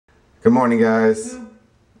Good morning, guys.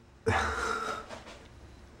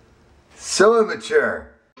 So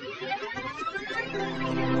immature.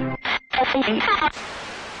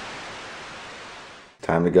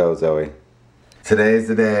 Time to go, Zoe. Today's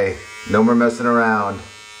the day. No more messing around.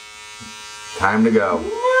 Time to go. No!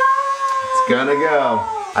 It's gonna go.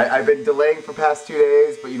 I've been delaying for past 2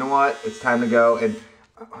 days, but you know what? It's time to go. And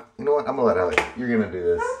you know what? I'm gonna let Ellie. You're gonna do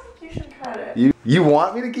this. You should cut it. You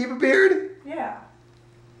want me to keep a beard? Yeah.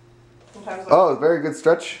 Sometimes Oh, very good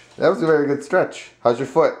stretch. That was a very good stretch. How's your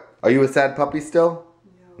foot? Are you a sad puppy still?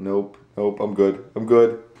 No. Nope. I'm good. I'm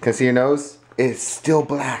good. Can I see your nose? It's still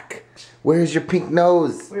black. Where's your pink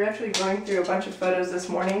nose? We were actually going through a bunch of photos this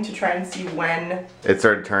morning to try and see when it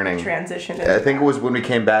started turning. Transitioned. I think it was when we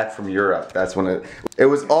came back from Europe. That's when it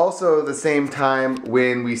was also the same time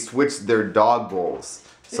when we switched their dog bowls.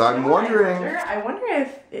 So I'm wondering. I wonder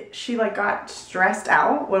if she like got stressed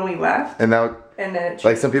out when we left. And now, and then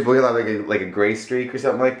like some people get like a gray streak or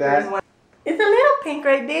something like that. It's a little pink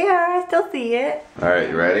right there. I still see it. All right,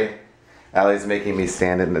 you ready? Allie's making me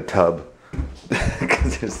stand in the tub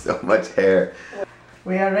because there's so much hair.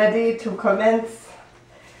 We are ready to commence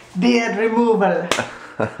beard removal.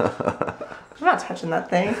 I'm not touching that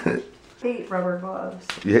thing. I hate rubber gloves.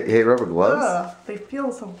 You hate rubber gloves? Ugh, they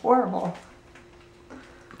feel so horrible.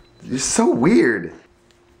 You're so weird.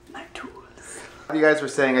 My tools. You guys were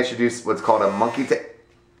saying I should do what's called a monkey tail.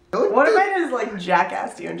 What if I just like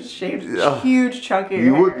jackassed you and just shaved a huge chunk of your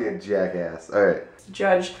You hair? would be a jackass. All right.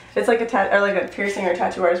 Judge. It's like a piercing or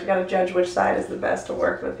tattoo artist. We gotta judge which side is the best to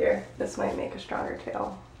work with here. This might make a stronger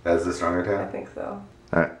tail. That's the stronger tail? I think so.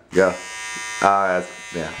 All right, go. Yeah. All right.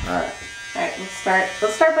 All right, let's start.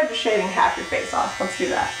 Let's start by just shaving half your face off. Let's do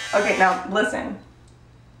that. Okay, now listen.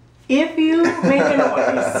 If you make a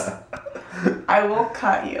noise, I will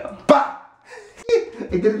cut you. Bah!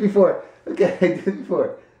 I did it before. Okay, I did it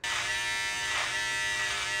before.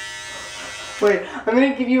 Wait, I'm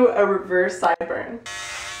gonna give you a reverse sideburn.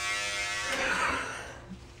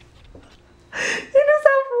 You just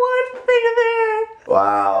have one thing there.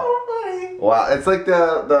 Wow. So funny. Wow, it's like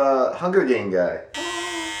the Hunger Game guy.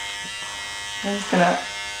 I'm just gonna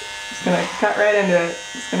cut right into it.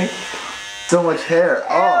 Just gonna. So much hair.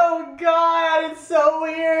 Oh god, it's so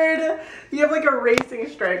weird. You have like a racing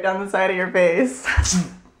stripe down the side of your face.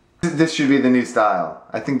 This should be the new style.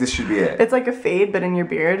 I think this should be it. It's like a fade, but in your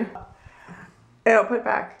beard. Ew, put it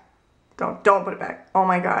back. Don't put it back. Oh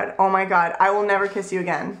my god. Oh my god. I will never kiss you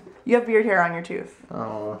again. You have beard hair on your tooth.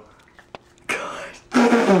 Oh. God.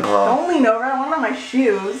 Oh. Don't lean over. I want it on my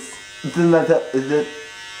shoes. Is it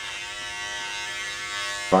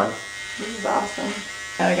fun? This is awesome.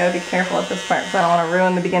 And I gotta be careful at this part because I don't want to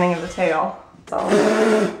ruin the beginning of the tail. That's all.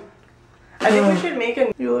 I think we should make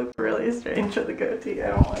it. You look really strange with the goatee. I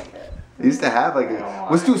don't like it. I used to have like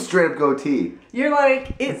let's do a straight up goatee. You're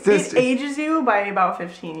like, it ages you by about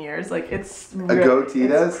 15 years. Like it's really, a goatee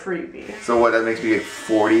it's does? creepy. So what, that makes me like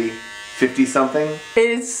 40, 50 something? It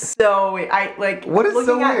is so weird. What is looking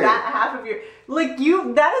so at weird? that half of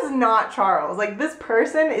your, that is not Charles. Like this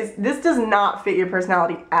does not fit your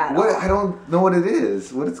personality at all. I don't know what it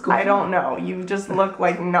is. What is going on? I don't know. You just look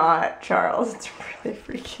like not Charles. It's really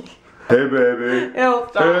freaky. Hey baby. Ew,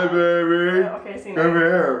 stop. Hey baby. Ew, okay, see now. Come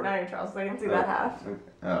here. Now you're Charles. So I can see that half.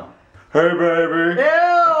 Oh. Hey baby.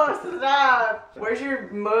 Ew, stop. Where's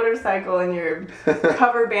your motorcycle and your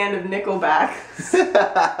cover band of Nickelback?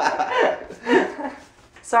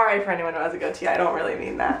 Sorry for anyone who has a goatee. I don't really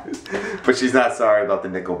mean that. But she's not sorry about the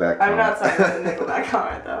Nickelback comment. I'm not sorry about the Nickelback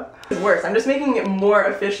comment though. It's worse. I'm just making it more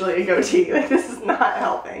officially a goatee. Like this is not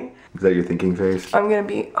helping. Is that your thinking face? I'm gonna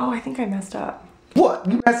be. Oh, I think I messed up. What?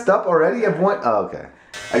 You messed up already? Oh, okay.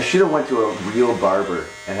 I should have went to a real barber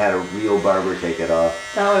and had a real barber take it off.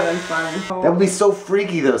 That would have been fun. That would be so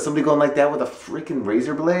freaky though. Somebody going like that with a freaking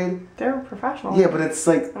razor blade. They're professional. Yeah, but it's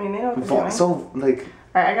like. I mean, they know what they're doing. So like.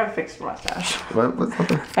 Alright, I gotta fix your mustache. What's up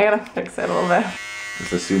there? I gotta fix it a little bit.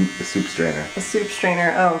 It's a soup strainer. A soup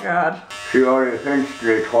strainer. Oh god. She already thinks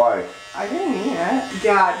it twice. I didn't mean it.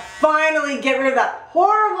 God, finally get rid of that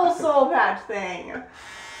horrible soul patch thing.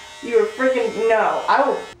 You were freaking no. I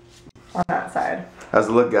will on that side. How's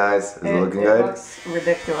it look, guys? Is it looking good? It looks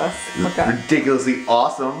ridiculous. Look up. Ridiculously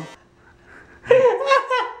awesome.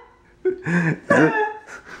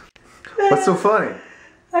 What's so funny?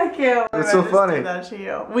 I can't. It's so funny. Do that to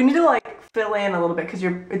you. We need to like fill in a little bit because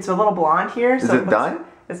it's a little blonde here. Is it done?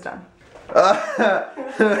 It's done.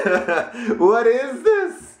 What is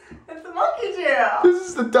this? It's a monkey tail. This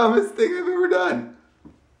is the dumbest thing I've ever done.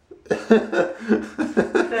 Did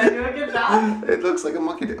I do a good job? It looks like a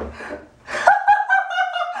monkey tail.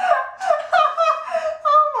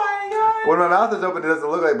 Oh my god. When my mouth is open, it doesn't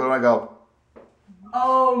look like, but when I go.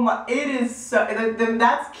 Oh my, it is so,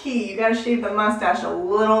 that's key. You gotta shave the mustache a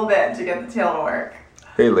little bit to get the tail to work.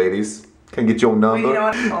 Hey ladies, can I get your number? Wait, you know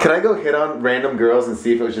what? Can I go hit on random girls and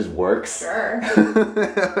see if it just works? Sure.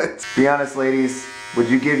 Be honest ladies, would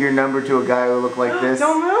you give your number to a guy who looked like this?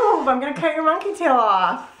 Don't move, I'm gonna cut your monkey tail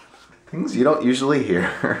off. Things you don't usually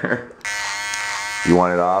hear. You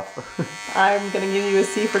want it off? I'm gonna give you a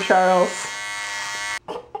C for Charles.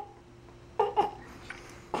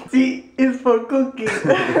 C is for cookie.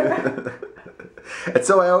 And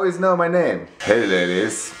so I always know my name. Hey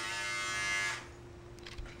ladies.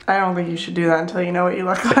 I don't think you should do that until you know what you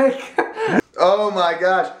look like. Oh my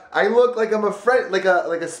gosh, I look like I'm a French, like a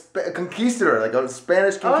conquistador, like a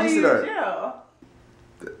Spanish conquistador. Oh,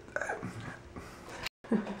 you do.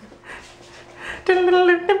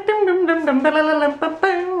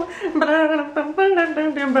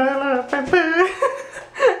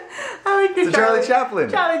 I like It's Charlie Chaplin.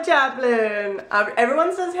 Charlie Chaplin.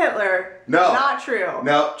 Everyone says Hitler. No. Not true.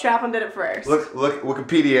 No. Chaplin did it first. Look,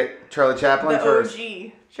 Wikipedia, Charlie Chaplin the first.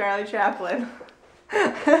 OG, Charlie Chaplin.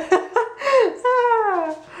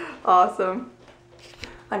 Awesome.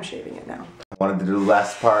 I'm shaving it now. I wanted to do the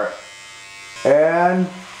last part. And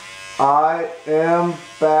I am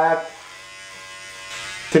back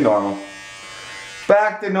to normal.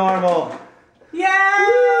 Back to normal. Yay!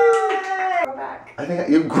 Go back. I think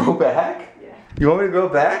you grow back? Yeah. You want me to grow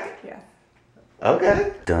back? Yeah.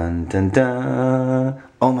 Okay. Dun dun dun.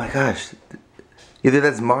 Oh my gosh. Either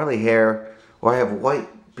that's Marley hair or I have white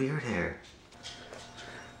beard hair.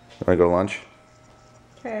 Want to go to lunch?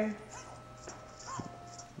 Okay.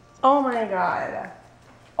 Oh my god.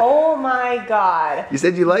 Oh my god. You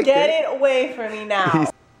said you liked Get it. it away from me now.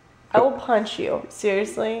 I will punch you.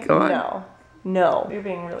 Seriously? Come on. No. No. You're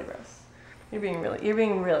being really gross. You're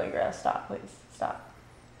being really gross. Stop, please. Stop.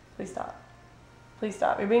 Please stop. Please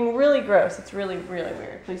stop. You're being really gross. It's really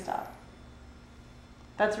weird. Please stop.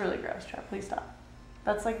 That's really gross, Trev. Please stop.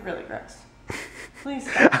 That's like really gross. Please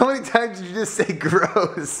stop. How many times did you just say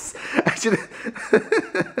gross? I should.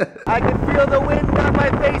 I can feel the wind on my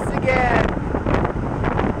face again.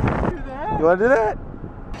 Do that? You want to do that?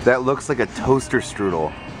 That looks like a toaster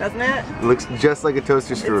strudel. Doesn't it? It looks just like a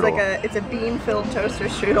toaster strudel. It's a bean-filled toaster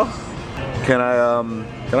strudel. Can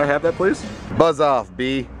I have that, please? Buzz off,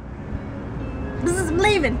 bee. This is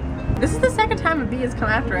leaving. This is the second time a bee has come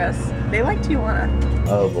after us. They like Tijuana.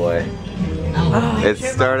 Oh boy. Oh, It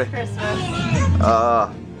started. Christmas.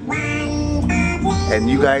 And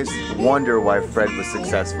you guys wonder why Fred was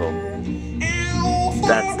successful.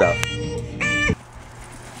 That stuff.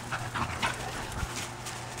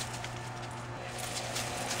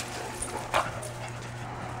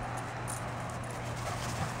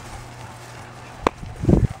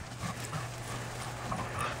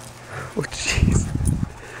 Oh jeez.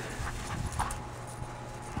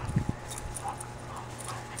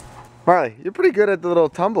 Marley, you're pretty good at the little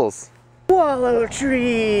tumbles. Wallow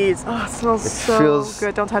trees. Oh, it smells so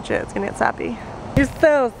good. Don't touch it. It's gonna get sappy. You're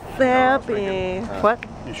so sappy. What?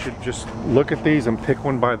 You should just look at these and pick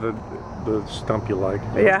one by the stump you like.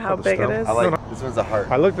 Yeah, how big it is. I like this one's a heart.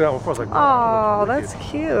 I looked at that one before. I was like, Oh, that that's looks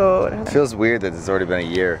cute. It feels weird that it's already been a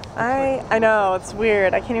year. I know, it's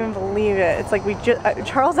weird. I can't even believe it. It's like we just,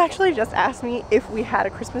 Charles actually just asked me if we had a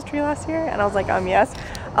Christmas tree last year, and I was like, yes.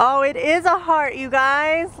 Oh, it is a heart, you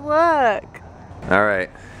guys. Look. All right.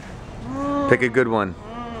 Pick a good one.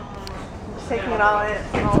 Just taking it all in. It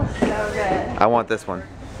smells so good. I want this one.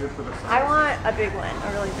 I want a big one,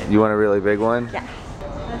 a really big one. You want a really big one? Yeah.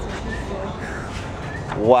 That's what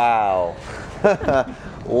she's doing. Wow.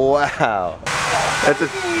 Wow. It's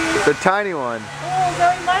a tiny one. Oh,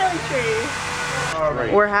 Zoe Miley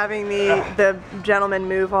tree. We're having the gentleman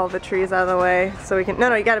move all the trees out of the way so we can.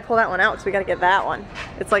 No, you got to pull that one out because we got to get that one.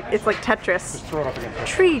 It's like Tetris. Just throw it up against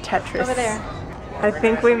Tree Tetris. Over there. I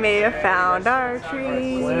think we may have found our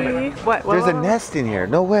tree. What? There's a nest in here.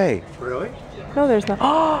 No way. Really? No, there's not.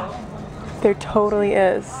 Oh, there totally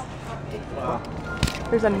is.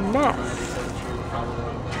 There's a nest.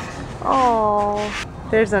 Oh,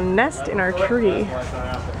 there's a nest in our tree.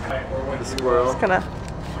 Just gonna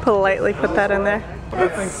politely put that in there.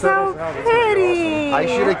 It's so pretty. I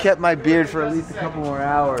should have kept my beard for at least a couple more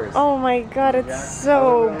hours. Oh my god, it's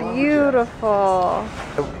so beautiful.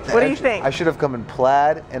 What do you think? I should have come in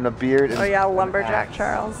plaid and a beard. And Oh yeah, lumberjack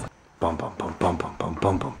Charles. Bum bum bum bum bum bum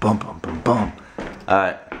bum bum bum bum bum bum. All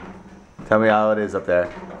right, tell me how it is up there.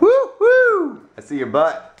 Woo woo! I see your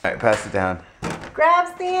butt. All right, pass it down. Grab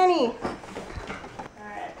Stanny.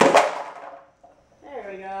 Alright.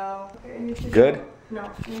 There we go. Okay, Good? No,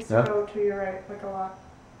 it needs to No? go to your right, like a lot.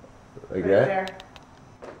 Like Right that? there.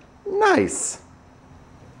 Nice.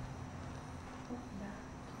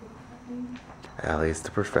 Allie is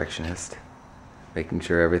the perfectionist, making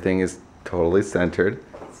sure everything is totally centered.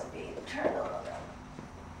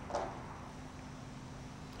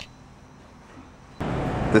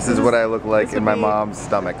 This is what I look like in my mom's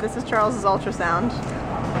stomach. This is Charles's ultrasound.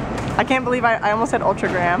 I can't believe I almost said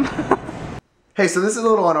ultragram. Hey, so this is a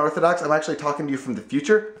little unorthodox. I'm actually talking to you from the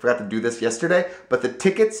future. I forgot to do this yesterday. But the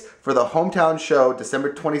tickets for the hometown show,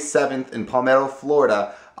 December 27th in Palmetto,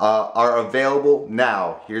 Florida, are available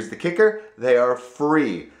now. Here's the kicker. They are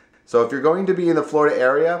free. So if you're going to be in the Florida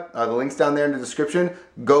area, the link's down there in the description.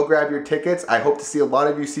 Go grab your tickets. I hope to see a lot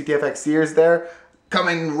of you CTFxCers there,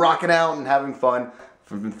 coming, rocking out, and having fun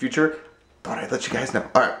from the future. Thought I'd let you guys know.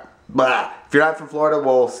 All right. Blah. If you're not from Florida,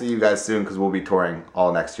 we'll see you guys soon because we'll be touring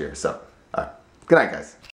all next year. So, all right. Good night,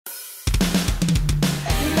 guys.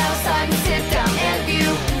 Now it's time to sit down and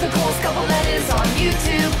view the coolest couple that is on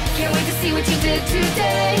YouTube. Can't wait to see what you did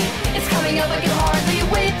today. It's coming up, I can hardly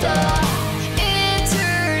wait. The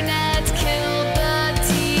internet killed the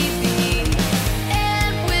TV,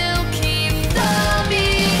 and we'll keep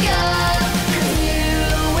thumbing up. 'Cause you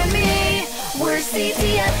and me, we're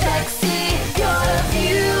CTFxC. Gonna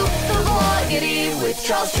view the vlogity with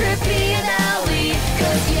Charles, Trippy, and Allie.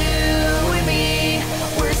 'Cause you and me,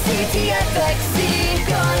 we're CTFxC.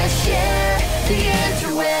 Gonna share the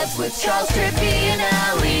interwebs with Charles, Trippy, and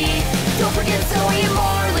Allie. Don't forget Zoe and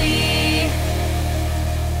Marley.